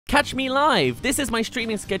Catch me live! This is my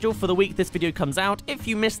streaming schedule for the week this video comes out. If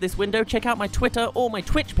you missed this window, check out my Twitter or my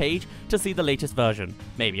Twitch page to see the latest version.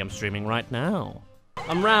 Maybe I'm streaming right now.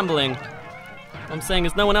 I'm rambling. What I'm saying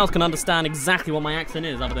is no one else can understand exactly what my accent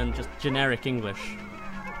is other than just generic English.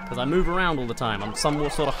 Because I move around all the time. I'm some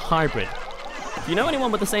sort of hybrid. If you know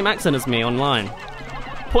anyone with the same accent as me online,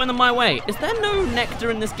 point them my way. Is there no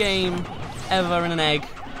nectar in this game ever in an egg?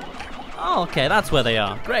 Oh, okay, that's where they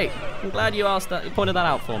are. Great. I'm glad you asked that. You pointed that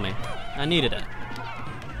out for me. I needed it.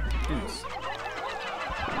 Oops.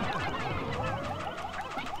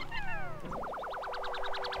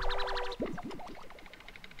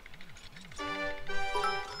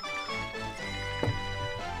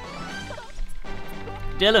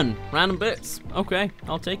 Dylan, random bits. Okay,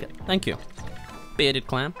 I'll take it. Thank you. Bearded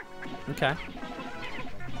clam. Okay.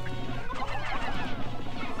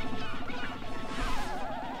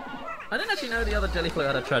 I didn't actually know the other jelly float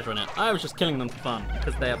had a treasure in it. I was just killing them for fun,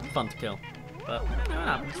 because they are fun to kill. But, you know, it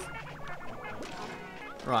happens.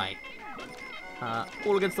 Right.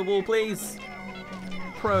 All against the wall, please.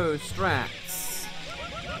 Pro strats.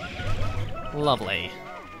 Lovely.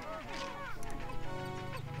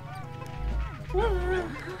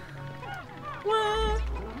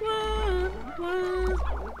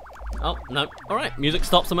 Oh, no. Alright, music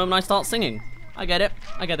stops the moment I start singing. I get it.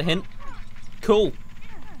 I get the hint. Cool.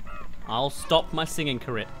 I'll stop my singing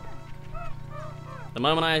career. The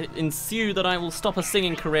moment I ensue that I will stop a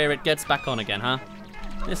singing career, it gets back on again, huh?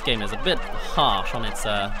 This game is a bit harsh on its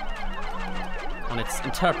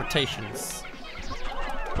interpretations.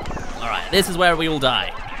 Alright, this is where we all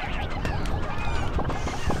die.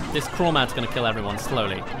 This crawmad's gonna kill everyone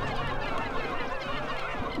slowly.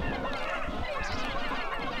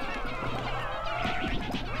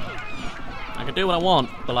 I can do what I want,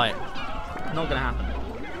 but like, not gonna happen.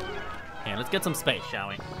 Here, let's get some space, shall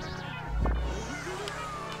we?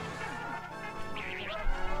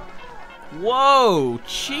 Whoa,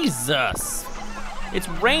 Jesus! It's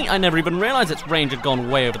rain. I never even realized its range had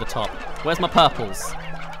gone way over the top. Where's my purples?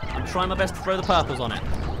 I'm trying my best to throw the purples on it.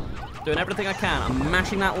 Doing everything I can. I'm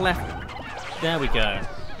mashing that left. There we go.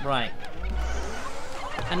 Right.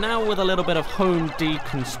 And now with a little bit of home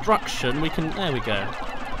deconstruction, we can, there we go.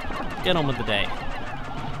 Get on with the day.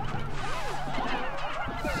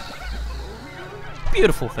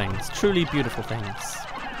 Beautiful things, truly beautiful things.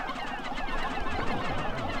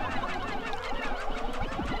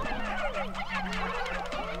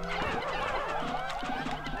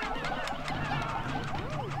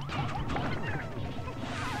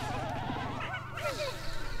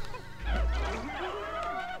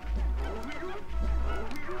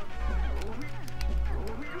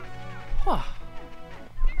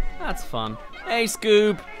 That's fun. Hey,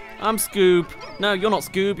 Scoob. I'm Scoob. No, you're not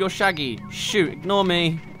Scoob, you're Shaggy. Shoot, ignore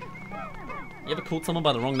me. You ever called someone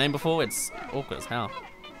by the wrong name before? It's awkward as hell.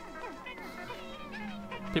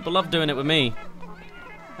 People love doing it with me.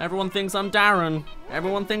 Everyone thinks I'm Darren.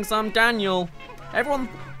 Everyone thinks I'm Daniel.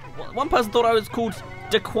 One person thought I was called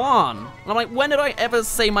Daquan. And I'm like, when did I ever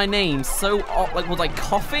say my name? So, like, was I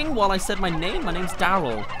coughing while I said my name? My name's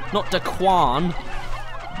Daryl, not Daquan.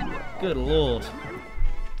 Good lord.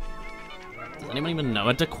 Does anyone even know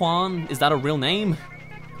a Daquan? Is that a real name?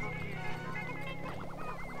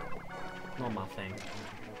 Not my thing.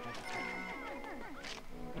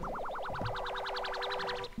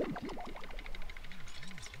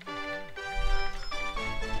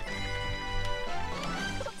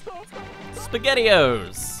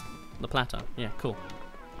 SpaghettiOs! The platter. Yeah, cool.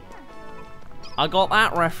 I got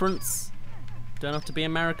that reference. Don't have to be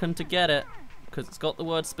American to get it. Because it's got the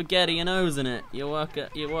word spaghetti and O's in it. You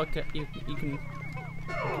can...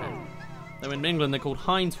 Okay. Though in England they're called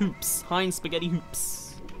Heinz Hoops. Heinz Spaghetti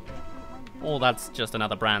Hoops. Or that's just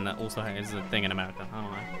another brand that also is a thing in America. I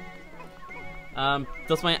don't know.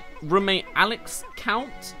 Does my roommate Alex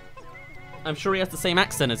count? I'm sure he has the same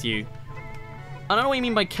accent as you. I don't know what you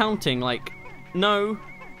mean by counting, like... No.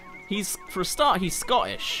 For a start, he's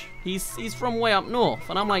Scottish. He's from way up north.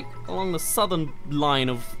 And I'm like along the southern line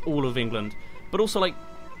of all of England. But also, like,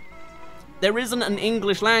 there isn't an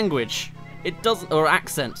English language. It doesn't, or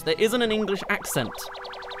accent. There isn't an English accent.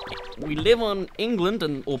 We live on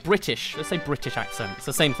England or British. Let's say British accent. It's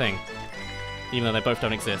the same thing, even though they both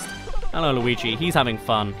don't exist. Hello, Luigi. He's having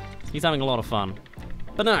fun. He's having a lot of fun.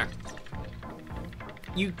 But no,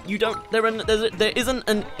 you don't. There isn't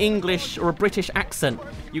an English or a British accent.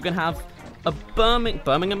 You can have a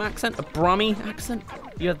Birmingham accent, a Brummie accent.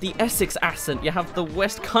 You have the Essex accent. You have the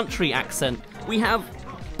West Country accent. We have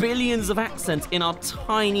billions of accents in our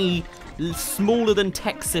tiny, smaller than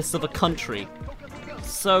Texas of a country.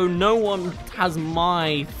 So no one has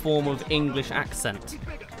my form of English accent.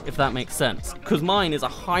 if that makes sense. Because mine is a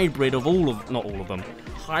hybrid of not all of them,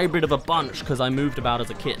 hybrid of a bunch because I moved about as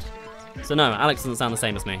a kid. So no, Alex doesn't sound the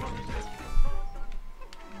same as me.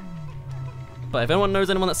 But if anyone knows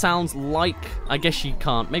anyone that sounds like, I guess you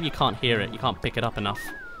can't, maybe you can't hear it, you can't pick it up enough,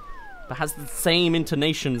 but has the same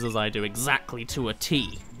intonations as I do, exactly to a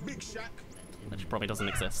T, which probably doesn't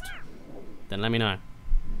exist, then let me know.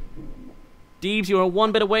 Deebs, you are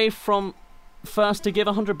 1 bit away from first to give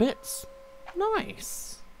 100 bits.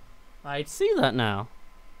 Nice. I see that now.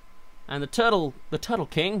 And the turtle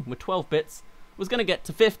king with 12 bits was going to get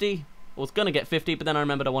to 50, or was going to get 50, but then I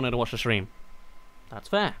remembered I wanted to watch the stream. That's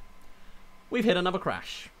fair. We've hit another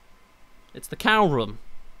crash. It's the cow room.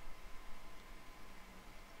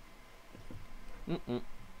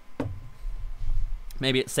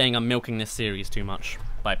 Maybe it's saying I'm milking this series too much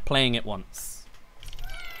by playing it once.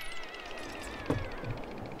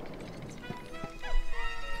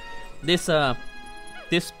 This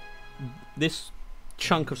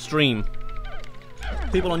chunk of stream,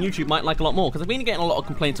 people on YouTube might like a lot more, because I've been getting a lot of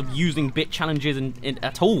complaints of using bit challenges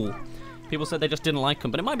at all. People said they just didn't like them,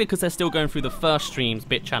 but it might be because they're still going through the first stream's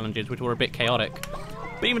bit challenges, which were a bit chaotic.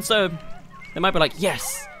 But even so, they might be like,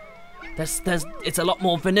 yes, it's a lot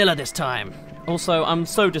more vanilla this time. Also, I'm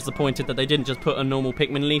so disappointed that they didn't just put a normal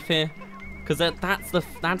Pikmin leaf here, because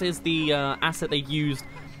that is the asset they used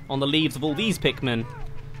on the leaves of all these Pikmin,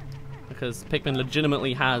 because Pikmin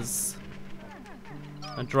legitimately has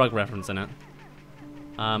a drug reference in it.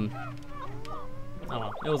 Oh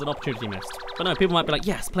well, it was an opportunity missed. But no, people might be like,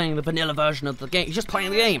 yes, playing the vanilla version of the game. He's just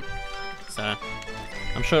playing the game. So,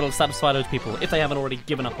 I'm sure it'll satisfy those people, if they haven't already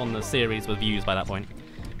given up on the series with views by that point.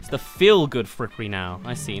 It's the feel-good frippery now,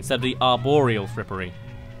 I see, instead of the arboreal frippery.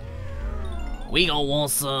 We gonna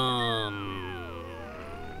want some...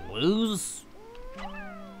 blues?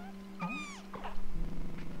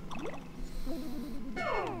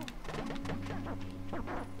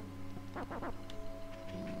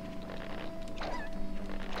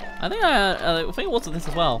 I think what's this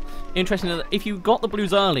as well. Interesting that if you got the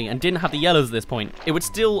blues early and didn't have the yellows at this point, it would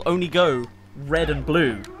still only go red and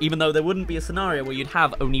blue, even though there wouldn't be a scenario where you'd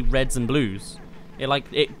have only reds and blues.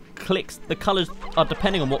 It clicks, the colours are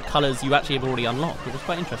depending on what colours you actually have already unlocked, which is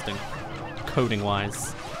quite interesting, coding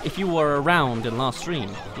wise. If you were around in last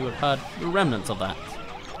stream, you would have heard the remnants of that.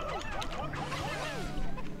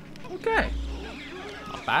 Okay.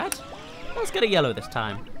 Not bad. Let's get a yellow this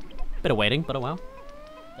time. Bit of waiting, but oh well.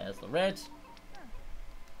 There's the red.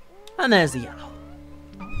 And there's the yellow.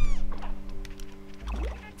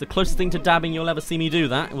 It's the closest thing to dabbing you'll ever see me do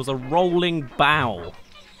that. It was a rolling bow.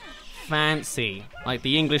 Fancy. Like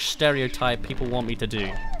the English stereotype people want me to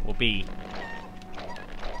do. Or be.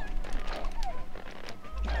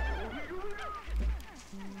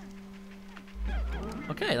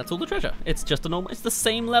 Okay, that's all the treasure. It's just a normal... It's the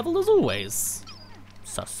same level as always.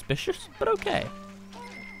 Suspicious, but okay.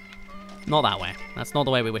 Not that way. That's not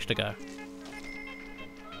the way we wish to go.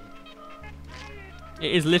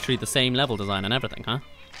 It is literally the same level design and everything, huh?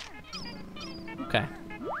 Okay.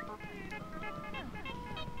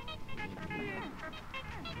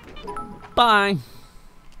 Bye!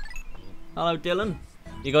 Hello, Dylan.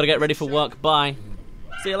 You gotta get ready for work. Bye.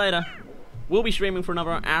 See you later. We'll be streaming for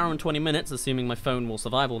another hour and 20 minutes, assuming my phone will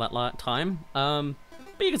survive all that time. But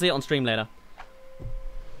you can see it on stream later.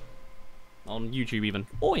 On YouTube even.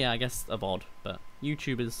 Oh yeah, I guess a VOD, but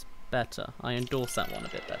YouTube is better. I endorse that one a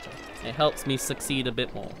bit better. It helps me succeed a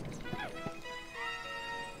bit more.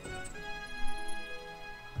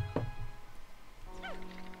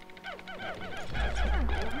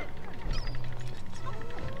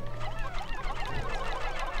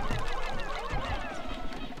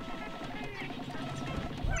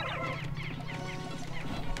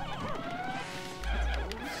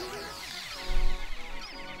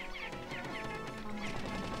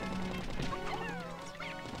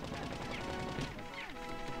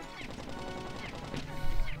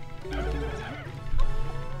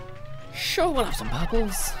 Sure, we'll have some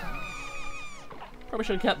purples. Probably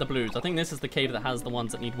should have kept the blues. I think this is the cave that has the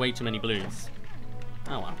ones that need way too many blues.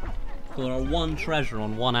 Oh well. There are one treasure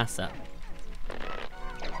on one asset.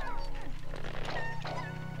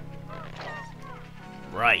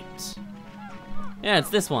 Right. Yeah, it's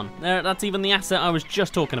this one. There, that's even the asset I was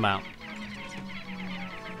just talking about.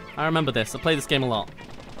 I remember this. I play this game a lot.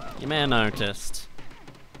 You may have noticed.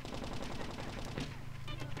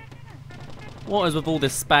 What is with all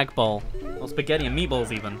this spag bowl? Or spaghetti and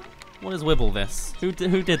meatballs even? What is with all this? Who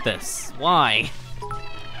did this? Why?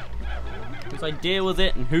 Whose idea was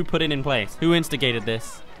it and who put it in place? Who instigated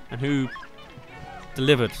this and who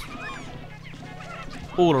delivered?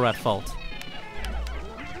 All are at fault.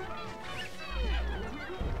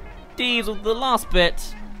 PhDs with the last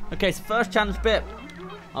bit. Okay, so first challenge bit.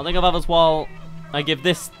 I'll think of others while I give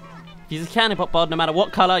this. Use a candy pop bod, no matter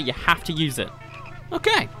what color, you have to use it.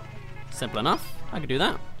 Okay. Simple enough. I can do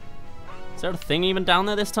that. Is there a thing even down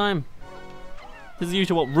there this time? This is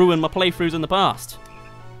usually what ruined my playthroughs in the past.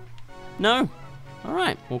 No?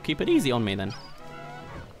 Alright, we'll keep it easy on me then.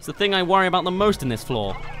 It's the thing I worry about the most in this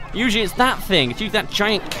floor. Usually it's that thing. It's usually that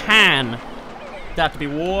giant can that I have to be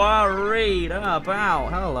worried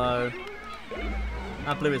about. Hello.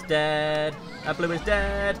 That blue is dead. That blue is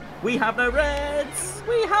dead. We have no reds.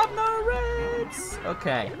 We have no reds.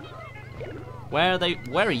 Okay. Where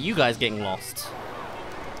are you guys getting lost?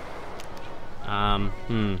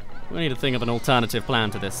 We need to think of an alternative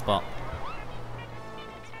plan to this spot.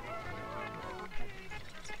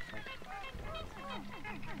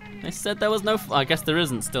 They said there was no. I guess there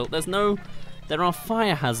isn't still. There are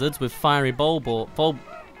fire hazards with fiery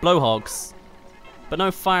blowhogs, but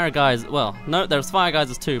no fire guys. Well, no, there's fire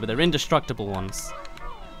geysers too, but they're indestructible ones,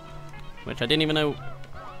 which I didn't even know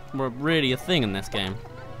were really a thing in this game.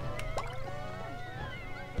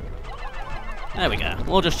 There we go.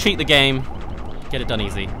 We'll just cheat the game, get it done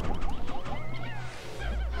easy.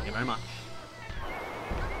 Thank you very much.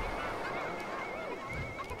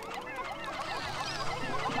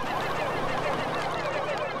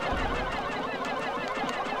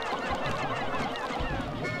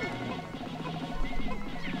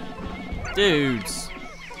 Dudes,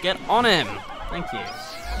 get on him. Thank you.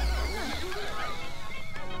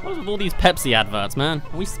 What is with all these Pepsi adverts, man?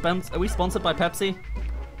 Are we sponsored by Pepsi?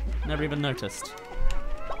 Never even noticed.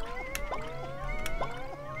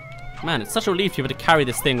 Man, it's such a relief to be able to carry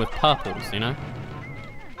this thing with purples, you know?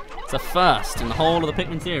 It's a first in the whole of the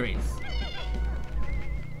Pikmin series.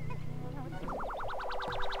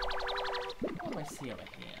 What do I see over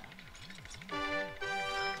here?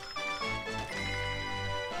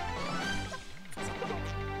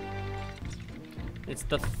 It's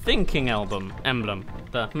the thinking emblem.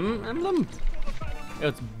 The emblem? Oh,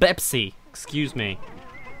 it's Pepsi. Excuse me.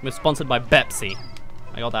 We're sponsored by Pepsi.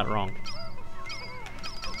 I got that wrong.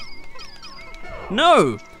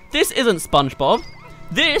 No! This isn't SpongeBob.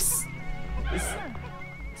 This is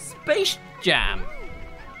Space Jam.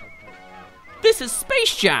 This is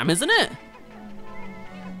Space Jam, isn't it?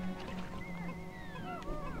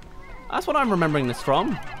 That's what I'm remembering this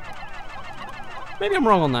from. Maybe I'm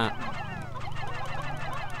wrong on that.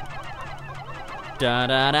 Da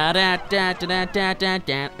da da da da da da da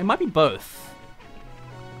da. It might be both.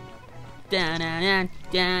 Da da da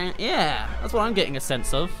da. Yeah, that's what I'm getting a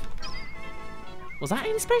sense of. Was that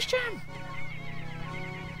in Space Jam?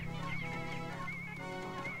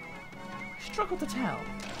 Struggle to tell.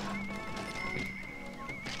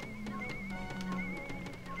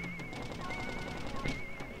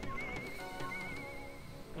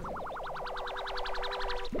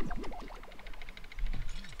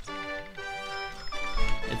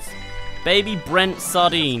 It's Baby Brent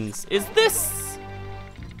sardines. Is this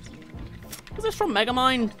from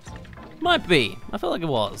Megamind? Might be. I feel like it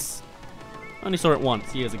was. I only saw it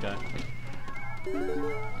once, years ago.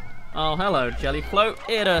 Oh, hello, Jelly Float.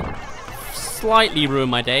 It'd slightly ruin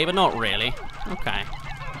my day, but not really. Okay.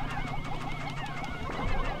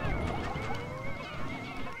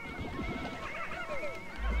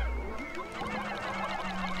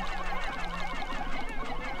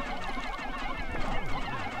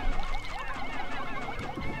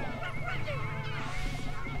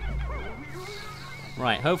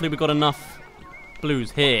 Right, hopefully we've got enough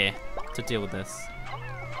blues here to deal with this.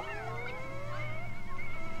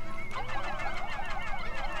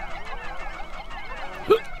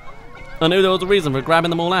 I knew there was a reason for grabbing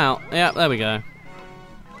them all out. Yeah, there we go.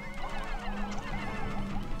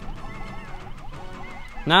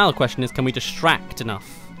 Now the question is, can we distract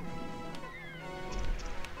enough?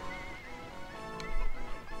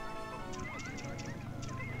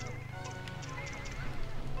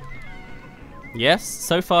 Yes,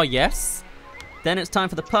 so far yes. Then it's time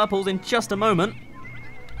for the purples in just a moment.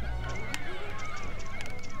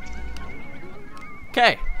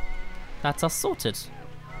 Okay, that's us sorted.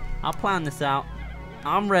 I'll plan this out.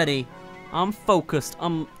 I'm ready. I'm focused.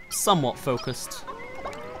 I'm somewhat focused.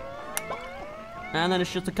 And then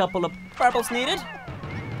it's just a couple of purples needed.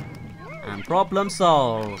 And problem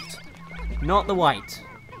solved. Not the white.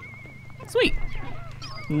 Sweet.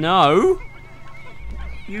 No.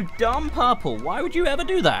 You dumb purple. Why would you ever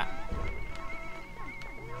do that?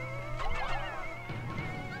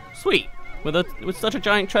 Sweet. With such a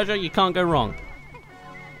giant treasure, you can't go wrong.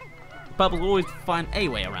 Purples will always find a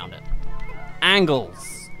way around it.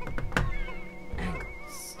 Angles.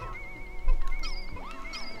 Angles.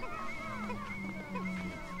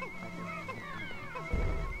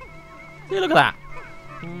 See, look at that.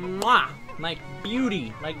 Mwah! Like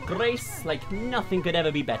beauty, like grace, like nothing could ever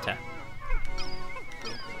be better.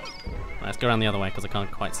 Let's go around the other way because I can't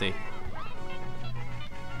quite see.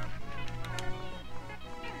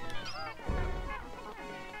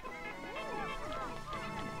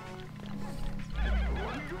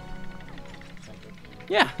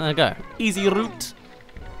 Yeah, there we go. Easy route.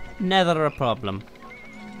 Never a problem.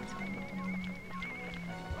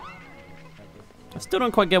 I still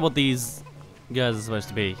don't quite get what these guys are supposed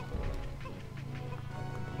to be.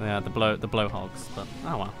 Yeah, the blow hogs, but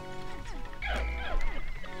oh well.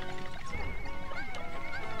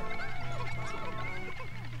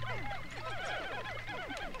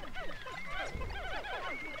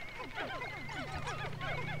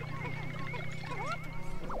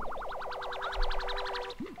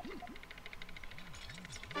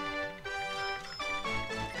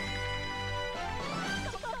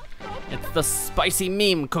 It's the spicy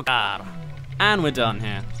meme cooker. And we're done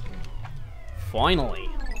here. Finally.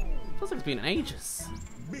 Feels like it's been ages.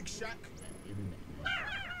 Big Shack.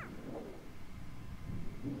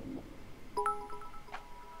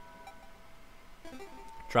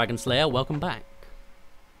 Dragon Slayer, welcome back.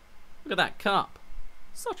 Look at that cup.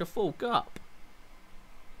 Such a full cup.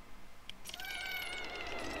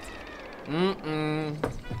 I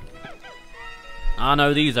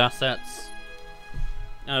know these assets.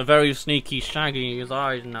 Very sneaky Shaggy his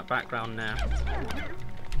eyes in that background there.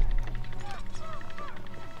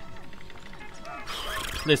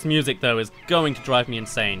 This music though is going to drive me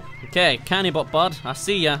insane. Okay, Cannibot Bud, I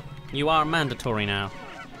see ya. You are mandatory now.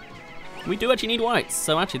 We do actually need whites,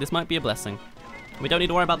 so actually this might be a blessing. We don't need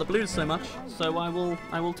to worry about the blues so much, so I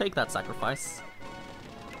will take that sacrifice.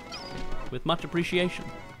 With much appreciation.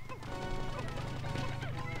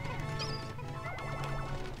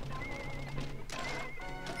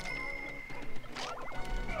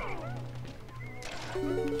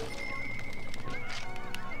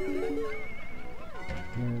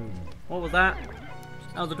 What was that?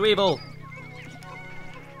 That was a Dweevil.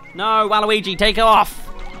 No, Waluigi, take it off.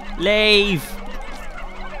 Leave.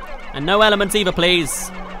 And no elements either,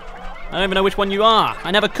 please. I don't even know which one you are.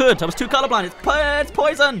 I never could. I was too colorblind. It's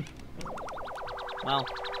poison. Well,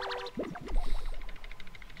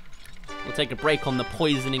 we'll take a break on the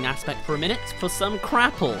poisoning aspect for a minute for some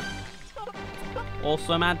Crapple. Or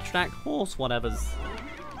some abstract horse whatevers.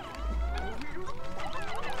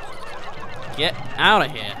 Get out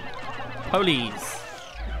of here. Police.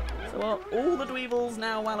 So are all the Dweevils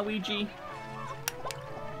now Waluigi?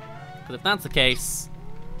 Because if that's the case,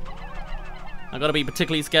 I've got to be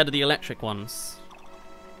particularly scared of the electric ones.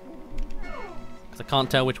 Because I can't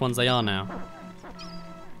tell which ones they are now.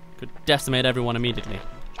 Could decimate everyone immediately.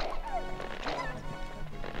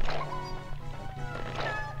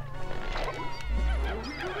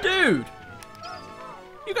 Dude!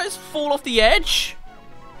 You guys fall off the edge?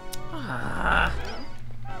 Ah.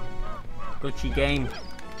 Glitchy game.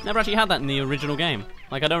 Never actually had that in the original game.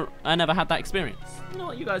 Like I never had that experience. You know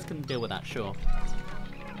what, you guys can deal with that, sure.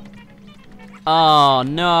 Oh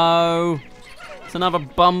no. It's another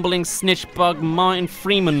bumbling snitch bug Martin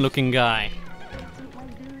Freeman looking guy.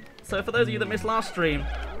 So for those of you that missed last stream,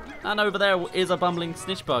 that over there is a bumbling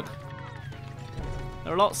snitch bug.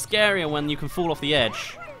 They're a lot scarier when you can fall off the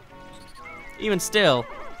edge. Even still.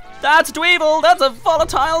 That's Dweevil! That's a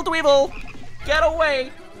volatile Dweevil! Get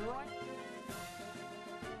away!